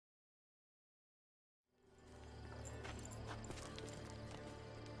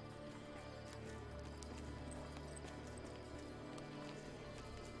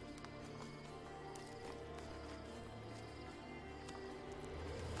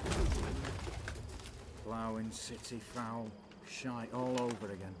Ploughing city foul. Shite all over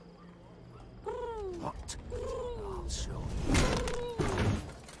again. What? I'll show you.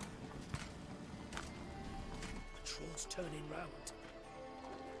 Patrol's turning round.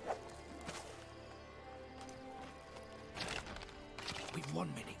 We've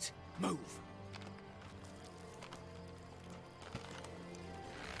 1 minute. Move!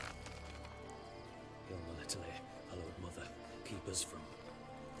 Ilma Little, hallowed mother, keep us from...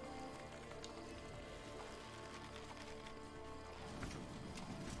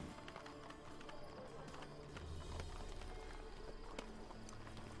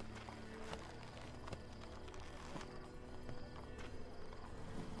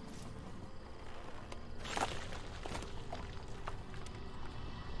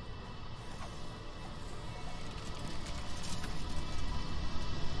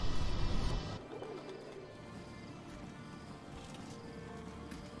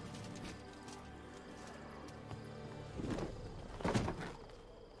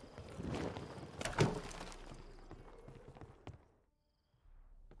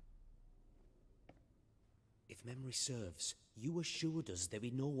 If memory serves, you assured us there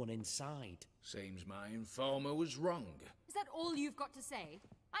be no one inside. Seems my informer was wrong. Is that all you've got to say?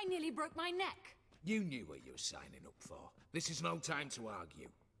 I nearly broke my neck. You knew what you were signing up for. This is no time to argue.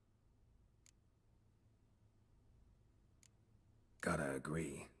 Gotta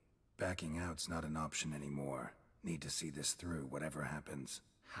agree. Backing out's not an option anymore. Need to see this through, whatever happens.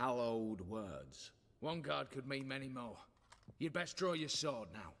 Hallowed words. One guard could mean many more. You'd best draw your sword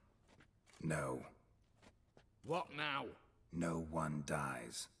now. No. What now? No one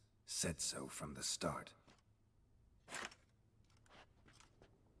dies. Said so from the start.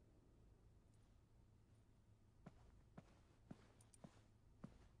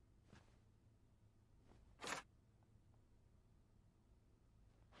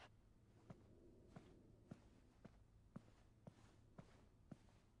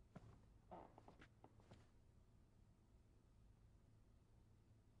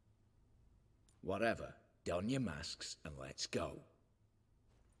 Whatever. Don your masks and let's go.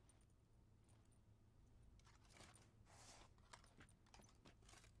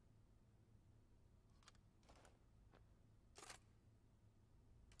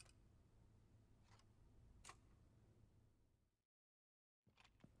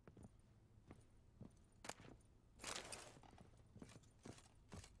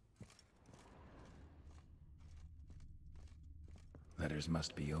 Letters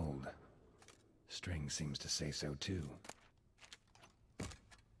must be old. String seems to say so too.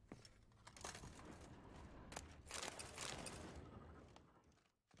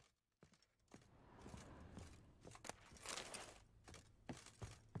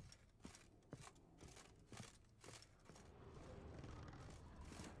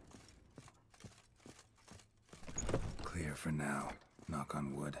 Clear for now. Knock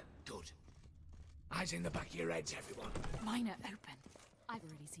on wood. Good. Eyes in the back of your heads, everyone. Mine are open. I've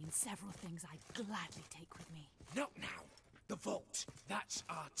already seen several things I'd gladly take with me. Not now. The vault. That's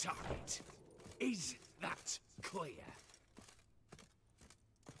our target. Is that clear?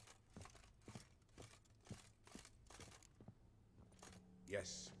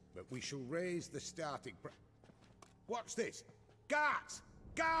 Yes, but we shall raise the starting What's this? Guards!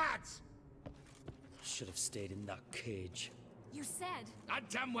 Guards! Should have stayed in that cage. You said... I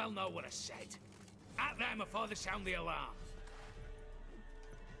damn well know what I said. At them before they sound the alarm.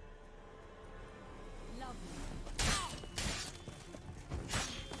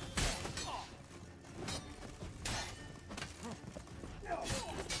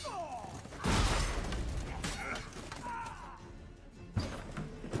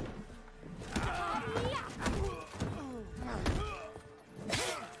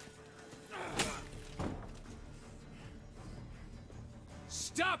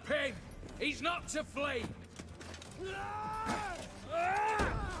 Stop him! He's not to flee!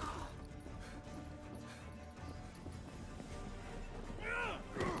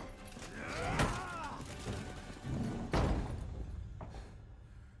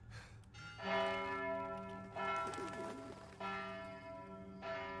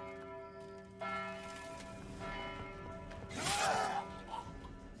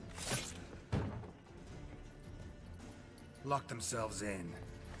 Lock themselves in.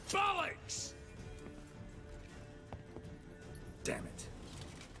 Bollocks! Damn it.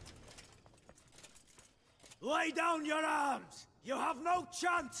 Lay down your arms! You have no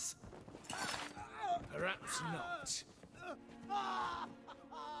chance! Perhaps not.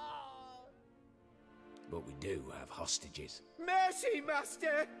 But we do have hostages. Mercy,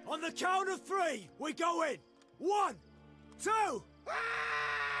 Master! On the count of 3, we go in! 1, 2...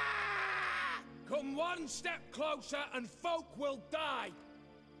 Come Come one step closer and folk will die!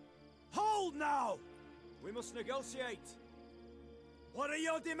 Hold now! We must negotiate. What are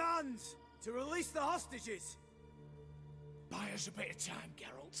your demands? To release the hostages? Buy us a bit of time,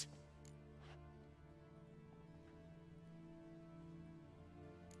 Geralt.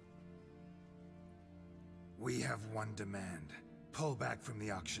 We have one demand. Pull back from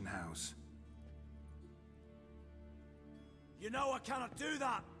the auction house. You know I cannot do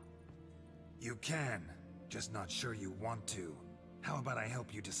that! You can, just not sure you want to. How about I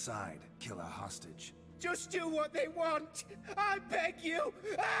help you decide? Kill a hostage. Just do what they want! I beg you!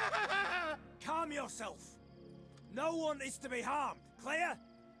 Calm yourself! No one is to be harmed, clear?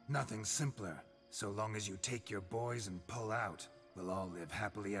 Nothing simpler. So long as you take your boys and pull out, we'll all live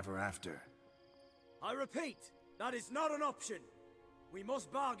happily ever after. I repeat, that is not an option. We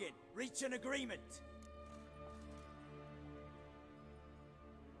must bargain, reach an agreement.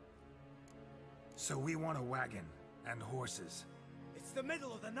 So we want a wagon, and horses. It's the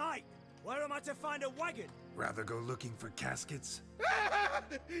middle of the night. Where am I to find a wagon? Rather go looking for caskets?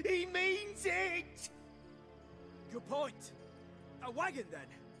 He means it! Good point. A wagon then?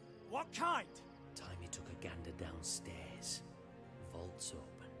 What kind? Timey took a gander downstairs. Vault's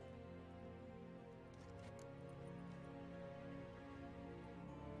open.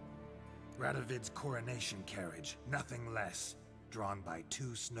 Radovid's coronation carriage, nothing less. Drawn by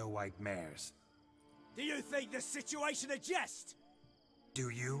 2 snow-white mares. Do you think this situation a jest? Do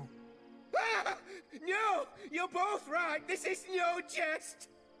you? No! You're both right! This is no jest!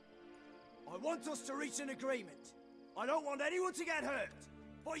 I want us to reach an agreement. I don't want anyone to get hurt.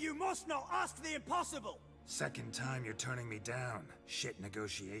 But you must not ask the impossible! Second time you're turning me down. Shit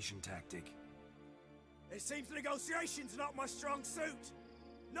negotiation tactic. It seems negotiation's not my strong suit.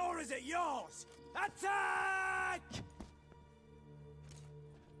 Nor is it yours! Attack!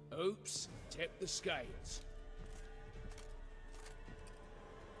 Oops, tip the scales.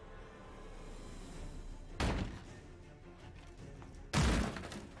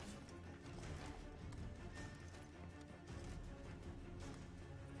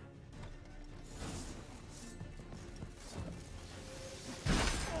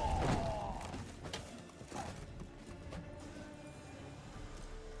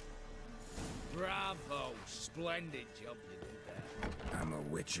 Bravo! Splendid job you did there. I'm a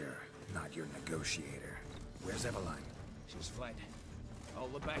witcher, not your negotiator. Where's Eveline? She's fled. All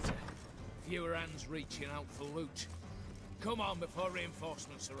the better. Fewer hands reaching out for loot. Come on before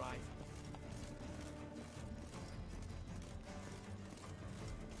reinforcements arrive.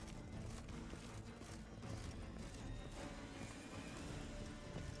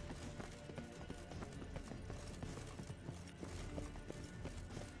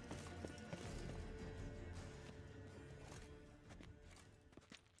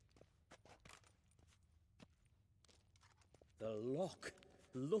 The lock.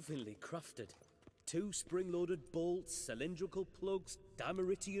 Lovingly crafted. 2 spring-loaded bolts, cylindrical plugs,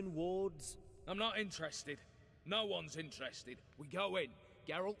 Dameritian wards. I'm not interested. No one's interested. We go in.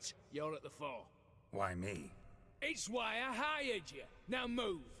 Geralt, you're at the fore. Why me? It's why I hired you. Now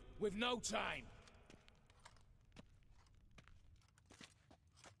move. We've no time.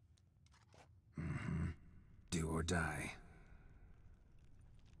 Do or die.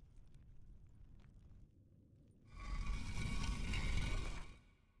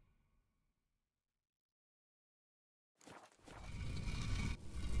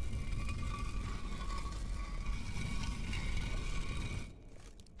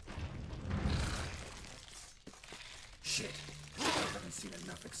 Shit. I haven't seen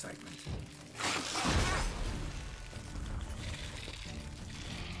enough excitement.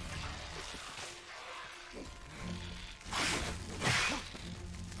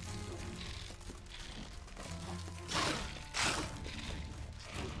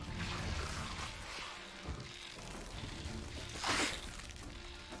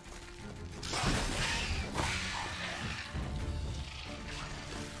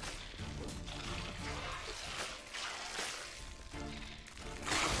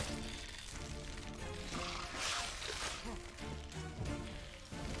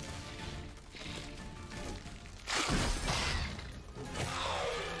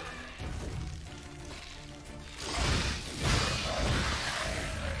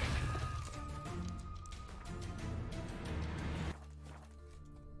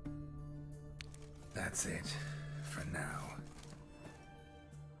 That's it, for now.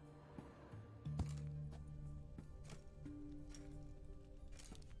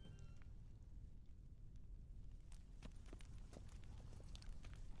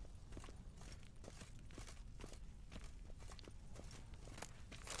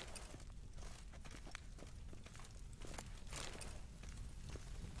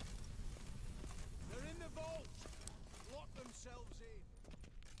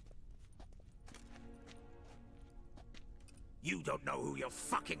 You don't know who you're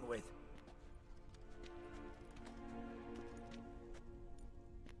fucking with.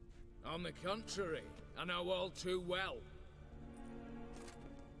 On the contrary, I know all too well.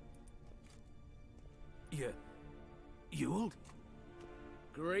 Ewald?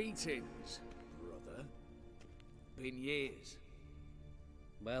 Greetings, brother. Been years.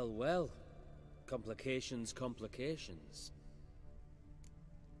 Well, well. Complications, complications.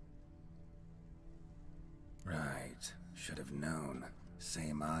 Right. Should have known.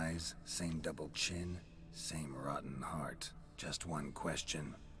 Same eyes, same double chin, same rotten heart. Just one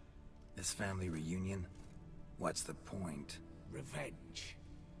question. This family reunion? What's the point? Revenge.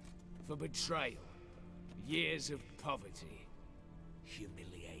 For betrayal. Years of poverty.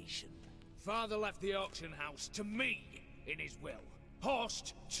 Humiliation. Father left the auction house to me in his will.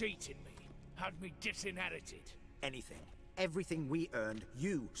 Horst cheated me. Had me disinherited. Anything. Everything we earned,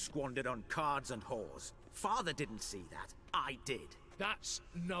 you squandered on cards and whores. Father didn't see that. I did. That's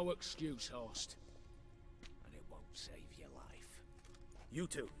no excuse, Horst. And it won't save your life. You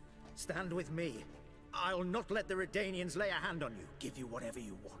two, stand with me. I'll not let the Redanians lay a hand on you. Give you whatever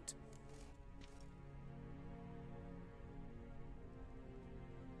you want.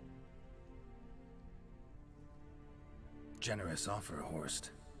 Generous offer,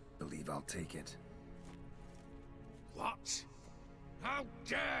 Horst. Believe I'll take it. What? How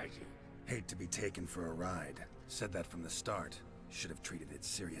dare you? Hate to be taken for a ride. Said that from the start. Should have treated it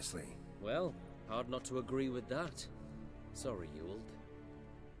seriously. Well, hard not to agree with that. Sorry, Ewald.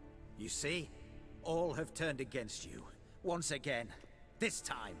 You see? All have turned against you. Once again. This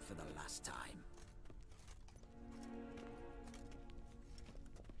time for the last time.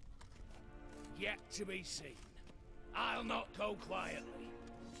 Yet to be seen. I'll not go quietly.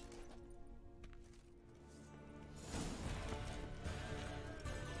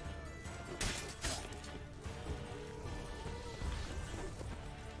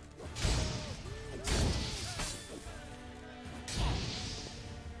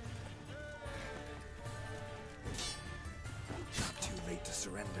 Too late to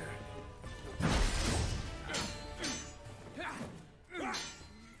surrender.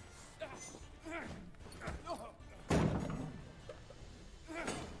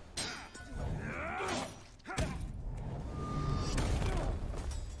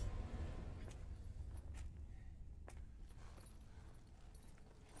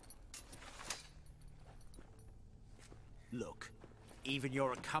 Look, even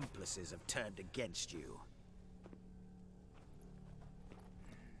your accomplices have turned against you.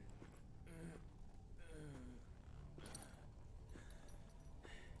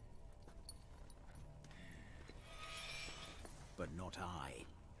 But not I.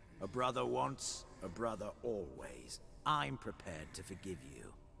 A brother once, a brother always. I'm prepared to forgive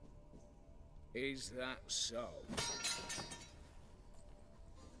you. Is that so?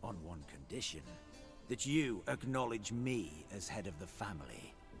 On one condition. That you acknowledge me as head of the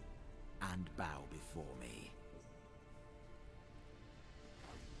family. And bow before me.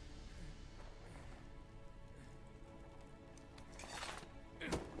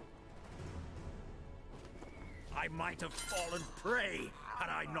 I might have fallen prey had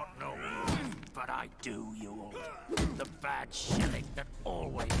I not known. But I do, Ewald. The bad shilling that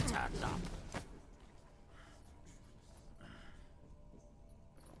always turned up.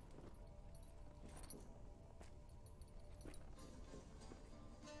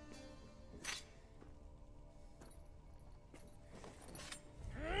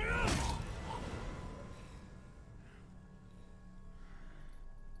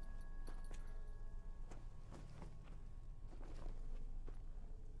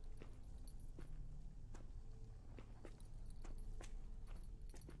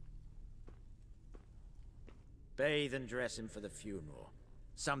 Bathe and dress him for the funeral.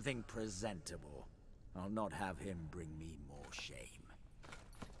 Something presentable. I'll not have him bring me more shame.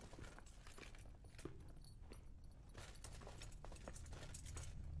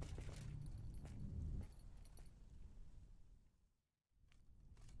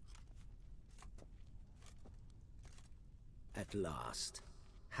 At last.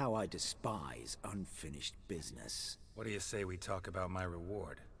 How I despise unfinished business. What do you say we talk about my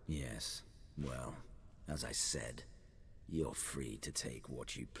reward? Yes. Well, as I said, you're free to take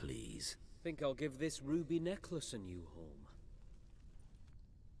what you please. Think I'll give this ruby necklace a new home.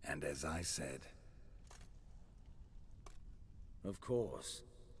 And as I said... Of course.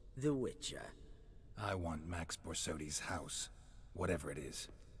 The Witcher. I want Max Borsodi's house. Whatever it is.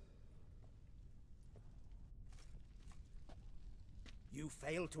 You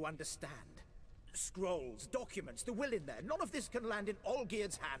fail to understand. Scrolls, documents, the will in there. None of this can land in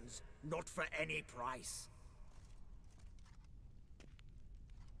Olgierd's hands. Not for any price.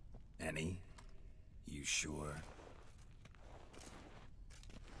 Any? You sure?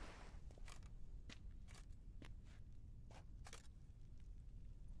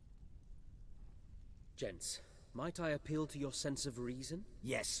 Gents, might I appeal to your sense of reason?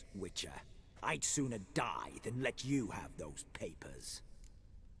 Yes, Witcher. I'd sooner die than let you have those papers.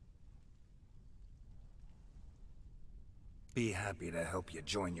 Be happy to help you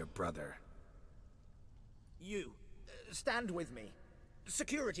join your brother. You, stand with me.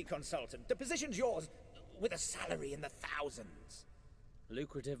 Security consultant. The position's yours, with a salary in the thousands.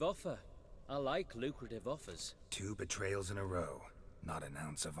 Lucrative offer. I like lucrative offers. 2 betrayals in a row. Not an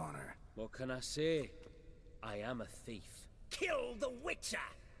ounce of honor. What can I say? I am a thief. Kill the Witcher!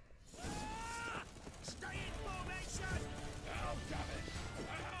 Stay in formation! Oh, damn it!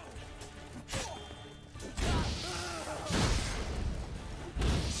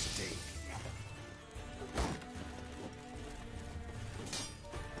 Stay.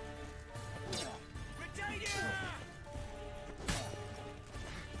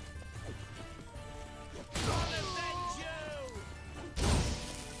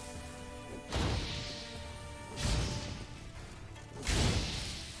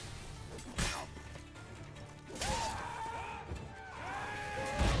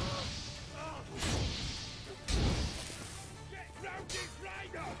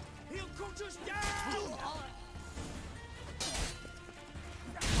 He'll cut us down!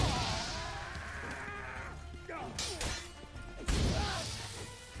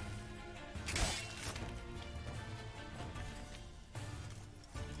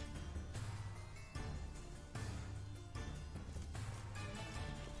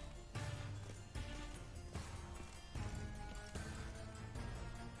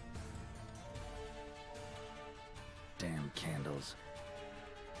 Damn candles.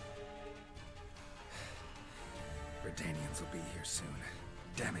 Redanians will be here soon.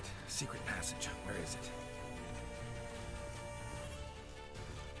 Damn it, secret passage. Where is it?